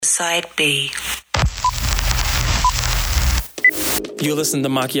Side B. You listen to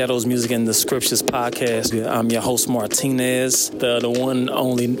Macchiato's Music and the Scriptures podcast. I'm your host, Martinez, the one and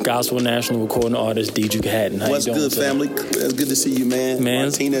only gospel national recording artist, Dedrick Hatton. How What's you doing good, family? It's good to see you, man.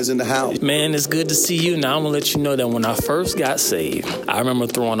 Martinez in the house. Man, it's good to see you. Now, I'm going to let you know that when I first got saved, I remember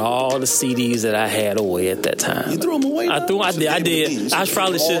throwing all the CDs that I had away at that time. You threw them away? I did. I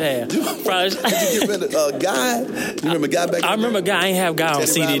probably should have. Did you get rid of Guy? You remember Guy back I remember Guy. I ain't have Guy on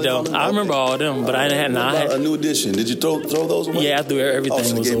CD, though. I remember all them, but I didn't have a New Edition. Did you throw those away? Yeah,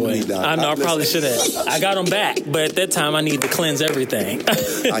 everything was away. I know, I probably should have. I got them back, but at that time I needed to cleanse everything.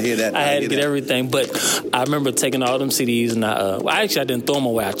 I hear that. I had to get everything, but I remember taking all them CDs and I didn't throw them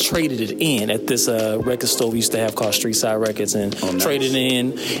away. I traded it in at this record store we used to have called Streetside Records, and traded it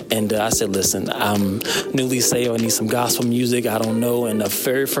in. And I said, listen, I'm newly saved. I need some gospel music. I don't know. And the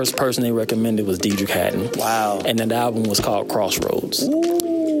very first person they recommended was Dedrick Hatton. Wow. And that album was called Crossroads. Ooh.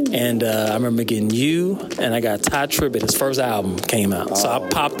 And I remember getting You, and I got Ty Tribbett. His first album came out, so I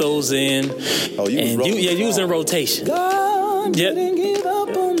popped those in. Oh, you was in rotation. God didn't give up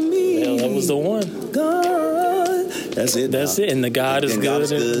on me. Well, that was the one. God, that's it. And the God is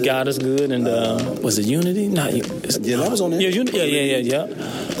good. God is good. And was it Unity? Not yeah, that was on there. Yeah, Unity. Yeah.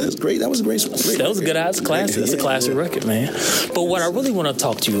 That's great. That was a great. That was a good ass classic. It's a classic record, man. But what I really want to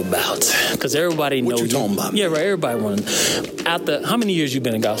talk to you about, because everybody knows what you talking about. Yeah, right. Everybody wants. How many years you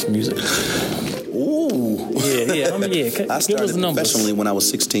been in gospel music? Ooh. Yeah. I started professionally when I was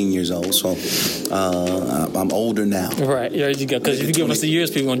 16 years old, so I'm older now. Right. Yeah, because if you give us the years,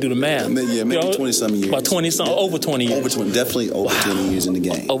 people are going to do the math. Yeah, maybe 20-some years. About 20-some, over 20 years. Definitely over 20 years in the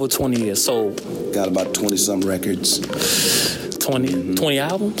game. Over 20 years. So got about 20-some records. 20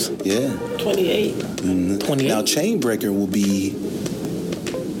 albums? Yeah. 28. Mm-hmm. 28. Now, Chainbreaker will be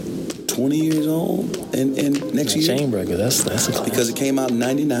 20 years old and next year. Chainbreaker, that's a classic. Because it came out in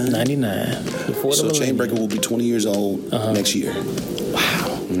 99. 99. Before so Chainbreaker will be 20 years old next year.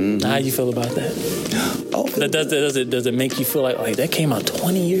 Wow. Mm-hmm. How you feel about that? Oh, does it make you feel like that came out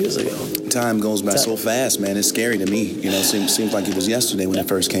 20 years ago? Time goes by so fast, man. It's scary to me. You know, seems like it was yesterday when it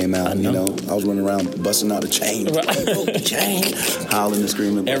first came out. You know, I was running around busting out a chain, chain, howling and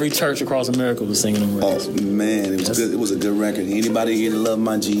screaming. Every church across America was singing them records. Oh man, it was good. It was a good record. Anybody here to love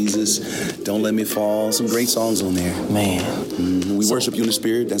my Jesus? Don't let me fall. Some great songs on there. Man, we worship you in the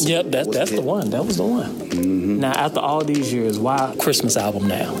spirit. That's the one. That was the one. Mm-hmm. Now, after all these years, why Christmas album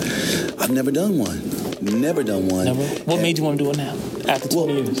now? I've never done one. Never done one. Never? What made you want to do it now? After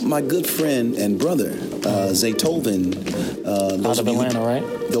 20 years? My good friend and brother, Zaytoven. Out of Atlanta, right?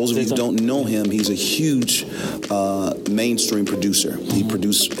 Those of you who don't know him, he's a huge mainstream producer. Mm-hmm. He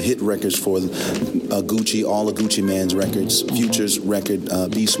produced hit records for Gucci, all of Gucci Mane's records, Future's record,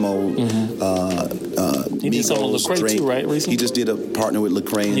 Beast Mode, he did something with Lecrae Drake. Too, right? Recently? He just did a partner with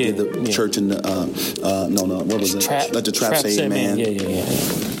Lecrae and did the church in the, what was it? Let the Trap Say Amen. Yeah.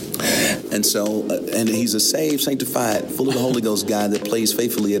 And so, and he's a saved, sanctified, full of the Holy Ghost guy that plays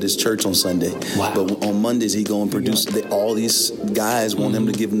faithfully at his church on Sunday. Wow. But on Mondays, he go and produce. All these guys want him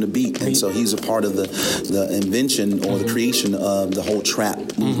to give him the beat. And so he's a part of the invention or the creation of the whole trap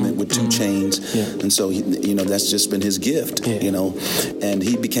movement with 2 Chainz. Yeah. And so, that's just been his gift, And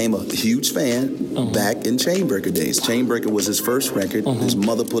he became a huge fan back in Chainbreaker days. Chainbreaker was his first record. His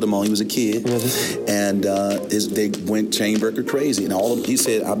mother put him on. He was a kid. Really? And they went Chainbreaker crazy. And he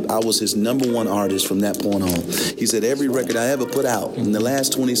said, I was his number one artist from that point on. He said every record I ever put out in the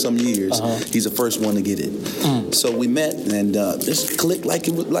last 20-some years, he's the first one to get it. So we met and just clicked like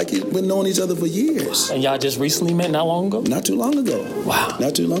we've been knowing each other for years. And y'all just recently met not long ago? Not too long ago. Wow.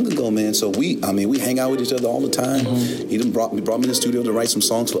 Not too long ago, man. So we hang out with each other all the time. He brought me in the studio to write some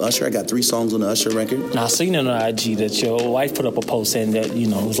songs for Usher. I got 3 songs on the Usher record. Now I seen on IG that your wife put up a post saying that it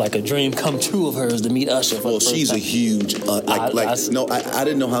was like a dream come true of hers to meet Usher. For the first she's time. a huge I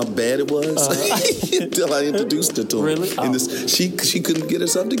didn't know how bad it was until I introduced her to him. Really? She couldn't get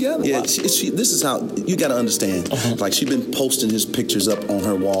herself together. Yeah, this is how you got to understand. Like she'd been posting his pictures up on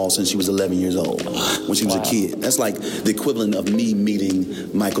her wall since she was 11 years old. When she was a kid, that's like the equivalent of me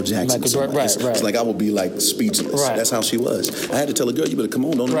meeting Michael Jackson. Right. It's like I would be like speechless. Right. That's how she was. I had to tell her, girl, you better come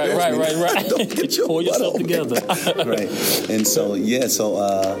on, don't embarrass me. Right. Don't get your pull yourself together. Right. And so man.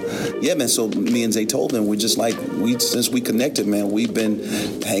 So me and Zaytoven, we're just like since we connected, man, we've been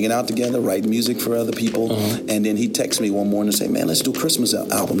hanging out together, writing music for other people. And then he texted me one morning and said, man, let's do a Christmas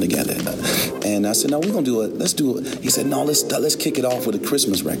album together. And I said, no, we're gonna do it. Let's do it. He said, no, let's kick it off with a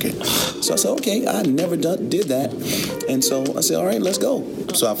Christmas record. So I said, okay, I never did that. And so I said, all right, let's go.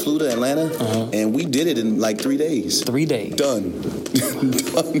 So I flew to Atlanta and we did it in like 3 days. 3 days. Done.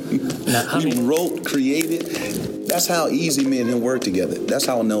 Now, we wrote, created. that's how easy me and him work together. That's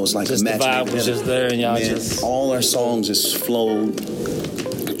how I know it's like just a match. The vibe was just there, and y'all just all our songs just flowed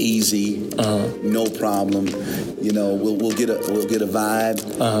easy, no problem. You know, we'll get a vibe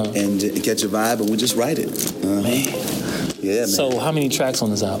and catch a vibe, and we just write it. Man. Yeah, man. So how many tracks on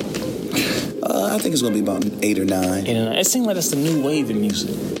this album? I think it's going to be about 8 or 9. It seems like that's the new wave in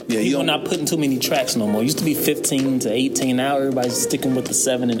music. Yeah, People are not putting too many tracks no more. It used to be 15 to 18. Now everybody's sticking with the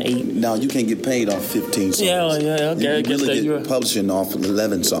 7 and 8. Now you can't get paid off 15 songs. Yeah. You really get publishing off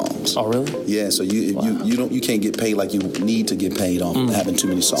 11 songs. Oh, really? Yeah. So you can't get paid like you need to get paid off having too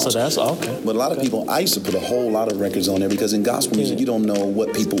many songs. So that's okay. But a lot of people, I used to put a whole lot of records on there because in gospel music you don't know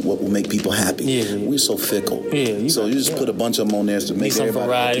what will make people happy. Yeah. We're so fickle. Yeah. So you just put a bunch of them on there to make everybody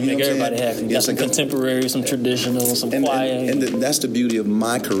variety, make everybody happy. Yeah, some contemporary, some traditional, some quiet. And that's the beauty of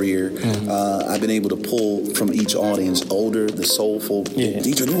my career. I've been able to pull from each audience, older, the soulful.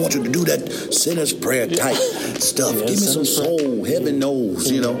 DJ, we want you to do that sinner's prayer type stuff. Give me some soul. Heaven knows,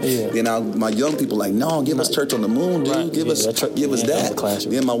 you know. You know, my young people like, no, give us Church on the Moon, dude. Give us that.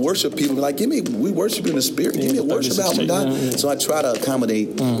 Then my worship people be like, we worship in the spirit. Give me a worship album, Doc. So I try to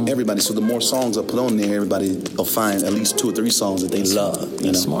accommodate everybody. So the more songs I put on there, everybody will find at least 2 or 3 songs that they love.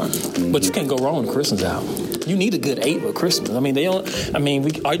 You know? Smart. But you can't go wrong with a Christmas album. You need a good 8 with Christmas. I mean,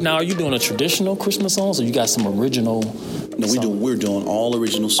 now are you doing a traditional Christmas songs or you got some original? No, we're doing all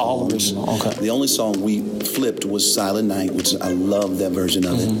original songs. All original, okay. The only song we flipped was Silent Night, which I love that version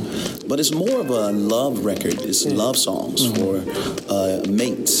of it. But it's more of a love record. It's love songs for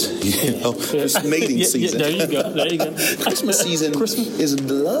mates. You know, it's mating season. There you go. Christmas season is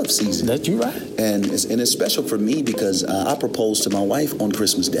the love season. That's you right. And it's special for me because I proposed to my wife on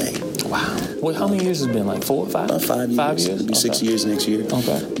Christmas Day. Wow. Well, how many years has it been? Like 4 or 5? 5 years. 5 years? It'll be 6 years next year.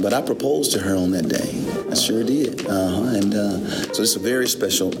 Okay. But I proposed to her on that day. I sure did. And so it's a very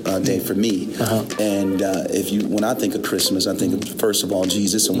special day for me. And when I think of Christmas, I think of, first of all,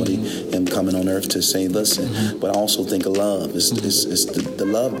 Jesus and what him coming on earth to save us. But I also think of love. It's the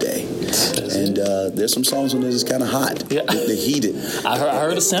love day. And there's some songs on there that's kind of hot. Yeah. They're heated. I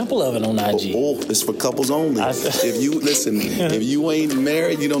heard a sample of it on IG. Oh, it's for couples only. If you ain't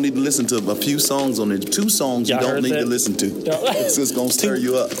married, you don't need to listen to a few songs on it. 2 songs you don't need to listen to. It's just going to stir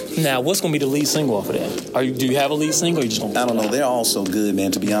you up. Now, what's going to be the lead single off of that? Do you have a lead single or you just don't? I don't know. They're all so good,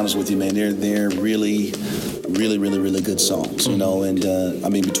 man. To be honest with you, man, they're really good songs, you know. And I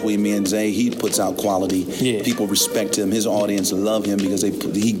mean, between me and Zay, he puts out quality. Yeah. People respect him. His audience love him because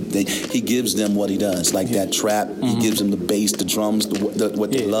he gives them what he does, like that trap. He gives them the bass, the drums,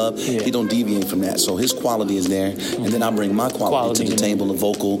 what they love. Yeah. He don't deviate from that. So his quality is there, and then I bring my quality to the table of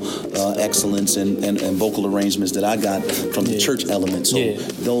vocal excellence and vocal arrangements that I got from the church element. So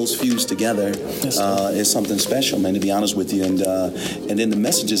those fused together is something special, man. To be honest with you, and then the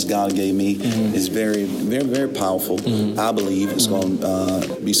messages God gave me is very, very, very powerful. I believe it's going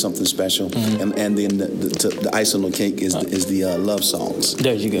to be something special. And then the icing on the cake is the love songs.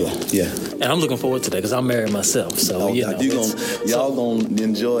 There you go. Yeah. And I'm looking forward to that because I'm married myself. So y'all gonna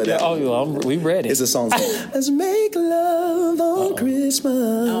enjoy that. We ready. It's a song. Let's make love on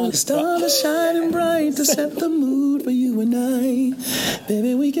Christmas. Stars are shining bright to set the mood for you and I.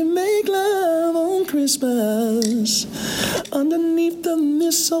 Baby, we can make love on Christmas. Underneath the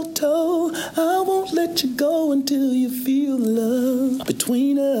mistletoe, I won't let you go until you feel love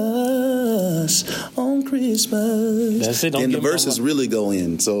between us on Christmas. That's it. And the verses really go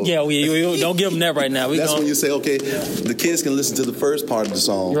in. So yeah, we don't give them that right now. That's when you say, okay, the kids can listen to the first part of the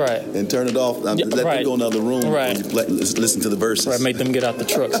song, right, and turn it off. Let them go in the other room, right. And listen to the verses. Right, make them get out the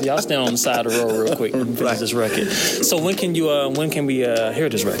truck. So y'all stand on the side of the road real quick and finish this record. So when can we hear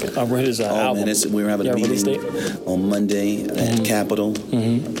this record? Hear this album? Man, we're having a meeting on Monday at Capitol,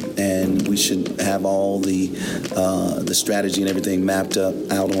 and we should have all the strategy and everything mapped out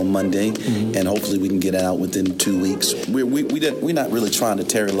on Monday, and hopefully we can get it out within 2 weeks. We're not really trying to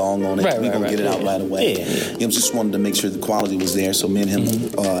tarry long on it. We're gonna get it out right away. Yeah. Just wanted to make sure the quality was there. So me and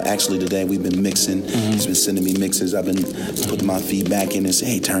him, actually today we've been mixing. He's been sending me mixes. I've been putting my feedback in and say,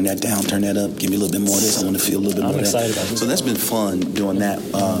 hey, turn that down, turn that up, give me a little bit more of this. I want to feel a little bit more of that. I'm excited about this. So that's been fun doing that.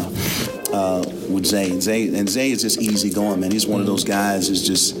 With Zay. Zay is just easy going, man. He's one of those guys that's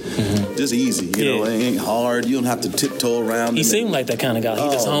just easy. You know, it ain't hard. You don't have to tiptoe around. He seemed like that kind of guy.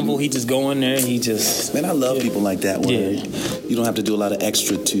 He just humble. He just go in there. He just. Man, I love people like that. Where you don't have to do a lot of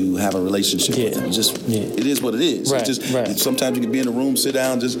extra to have a relationship with them. It is what it is. Right. Sometimes you can be in a room, sit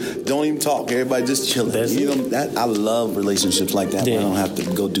down, just don't even talk. Everybody just chilling. I love relationships like that. Where I don't have to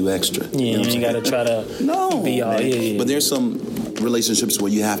go do extra. Yeah, you ain't got to try to be all. But there's some relationships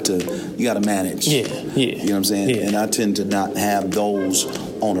where you got to manage. Yeah. You know what I'm saying? Yeah. And I tend to not have those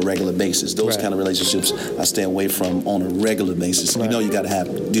on a regular basis. Those kind of relationships I stay away from on a regular basis. You know, you got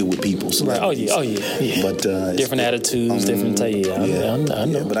to deal with people. So Oh yeah. But different attitudes, different. I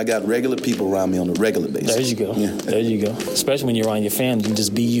know. But I got regular people around me on a regular basis. There you go. Yeah. There you go. Especially when you're around your family, you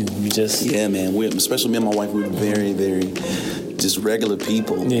just be you. Yeah, man. Especially me and my wife, we're very, very just regular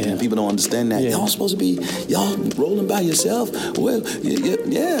people. Yeah. And people don't understand that. Y'all supposed to be rolling by yourself. Well,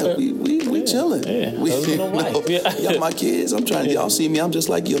 we chilling. Yeah. Y'all my kids. Y'all see me, I'm just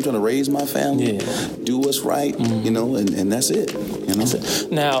like you. I'm trying to raise my family, do what's right, and that's it. That's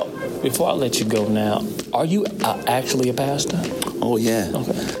it. Now, before I let you go now, are you actually a pastor? Oh, yeah.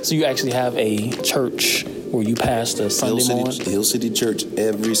 Okay. So you actually have a church where you pastor Sunday morning? Hill City Church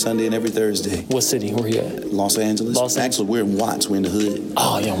every Sunday and every Thursday. What city? Where you at? Los Angeles. Actually, we're in Watts. We're in the hood.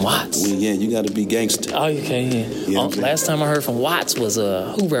 Oh, you're in Watts? You got to be gangster. Oh, okay, yeah. Last time I heard from Watts was,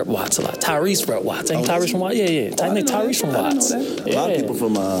 who rep Watts a lot? Tyrese rep Watts. Ain't Tyrese from Watts? Yeah. Tyrese from Watts. A lot of people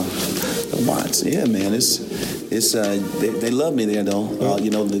from Watts. Yeah, man. It's they love me there though.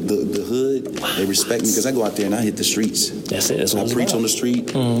 The hood, they respect me because I go out there and I hit the streets. That's it. That's what I preach on the street.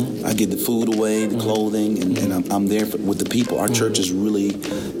 Mm-hmm. I get the food away, the clothing, and I'm there with the people. Our church is only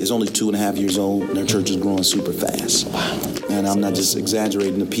 2.5 years old, and our church is growing super fast. Wow. And I'm not just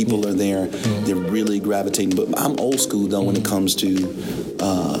exaggerating. The people are there. They're really gravitating. But I'm old school though when it comes to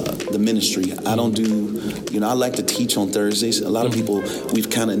the ministry. I don't do. I like to teach on Thursdays. A lot of people, we've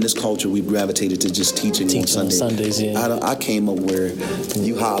kind of in this culture, we've gravitated to just teaching on Sundays. Yeah. I came up where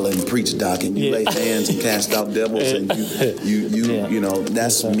you holler and preach, Doc, and you lay hands and cast out devils, and you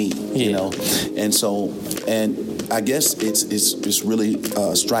that's me, and so I guess it's really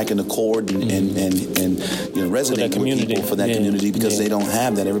striking a chord and resonating with people for that community because they don't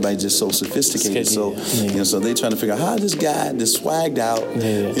have that. Everybody's just so sophisticated. So so they're trying to figure out how this guy, this swagged out, you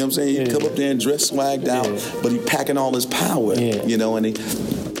know what I'm saying? He come up there and dress swagged out, but he packing all his power,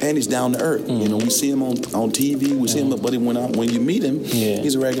 and he's down to earth. We see him on TV. We see him, but when you meet him,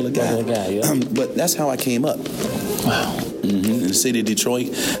 he's a regular guy. But that's how I came up. Wow. In the city of Detroit,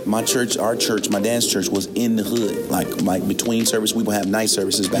 our church, my dad's church was in the hood. Like between service, we would have night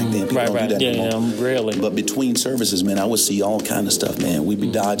services back then. People don't do that anymore. Rarely. But between services, man, I would see all kind of stuff, man. We'd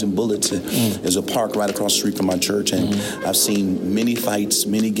be dodging bullets. There's a park right across the street from my church, and I've seen many fights,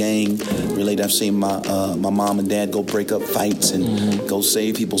 many gang related. I've seen my mom and dad go break up fights and go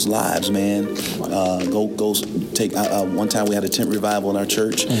save people's lives, man. Go take. One time we had a tent revival in our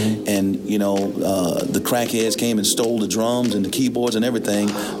church, and the crackheads came and stole the drums and the keyboards and everything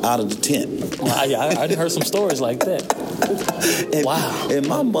out of the tent. Well, I heard some stories like that. Wow. And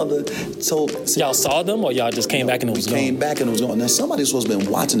my mother told... Y'all saw them or y'all just came back and it was gone? Came back and it was gone. Now, somebody's supposed to have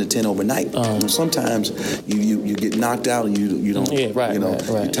been watching the tent overnight. Sometimes you get knocked out and you don't... You're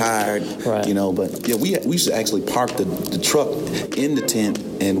tired. Right. But we used to actually park the truck in the tent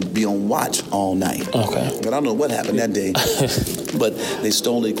and be on watch all night. Okay. But I don't know what happened that day. But they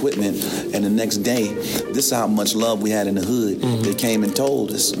stole the equipment, and the next day, this is how much love we had in the hood. They came and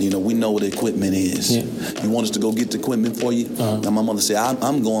told us, we know what the equipment is. You want us to go get the equipment for you? And my mother said,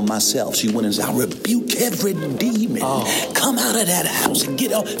 I'm going myself. She went and said, I rebuke every demon. Come out of that house and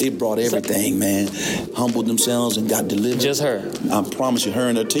get out. They brought everything, man. Humbled themselves and got delivered. Just her? I promise you, her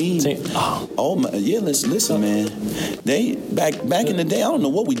and her team. Oh my, listen, man. They, back in the day, I don't know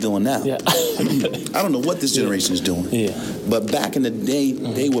what we're doing now. I don't know what this generation is doing. But back in the day,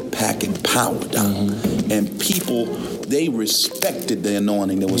 they were packing power down. And people, they respected the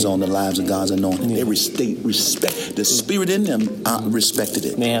anointing that was on the lives of God's anointing. They respect the spirit in them, respected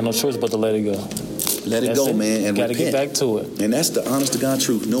it. They had no choice but to let it go. Let it go, man, and gotta get back to it. And that's the honest to God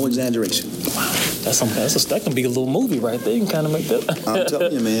truth, no exaggeration. Wow. That can be a little movie right there. You can kind of make that. I'm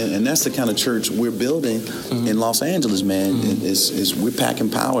telling you, man, and that's the kind of church we're building in Los Angeles, man. We're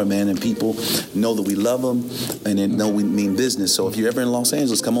packing power, man, and people know that we love them and they know we mean business. So if you're ever in Los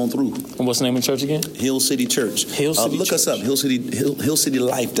Angeles, come on through. And what's the name of the church again? Hill City Church. Look us up,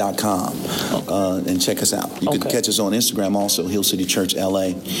 hillcitylife.com, and check us out. You can catch us on Instagram also, Hill City Church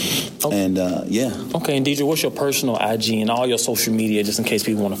LA. And Okay, and DJ, what's your personal IG and all your social media, just in case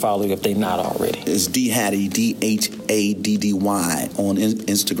people want to follow you if they're not already? It's DHaddy, DHADDY on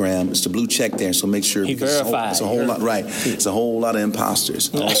Instagram. It's the blue check there, so make sure. He verified. It's a whole lot, right? It's a whole lot of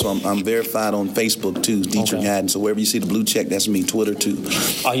imposters. Also, I'm verified on Facebook too, Dietrich Haddon. So wherever you see the blue check, that's me. Twitter too.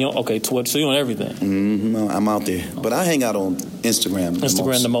 Oh, Twitter. So you on everything? I'm out there, but I hang out on Instagram.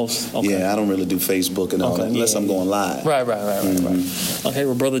 The most. Okay. Yeah, I don't really do Facebook and all that unless I'm going live. Right. Okay,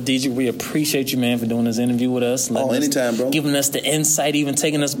 well, Brother DJ, we appreciate you, man, for doing this interview with us. Anytime, bro. Giving us the insight, even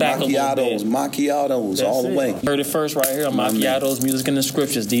taking us back a little bit. Macchiatos, all the way. Heard it first right here on Macchiatos, Music and the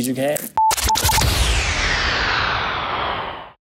Scriptures. DJ Haddon.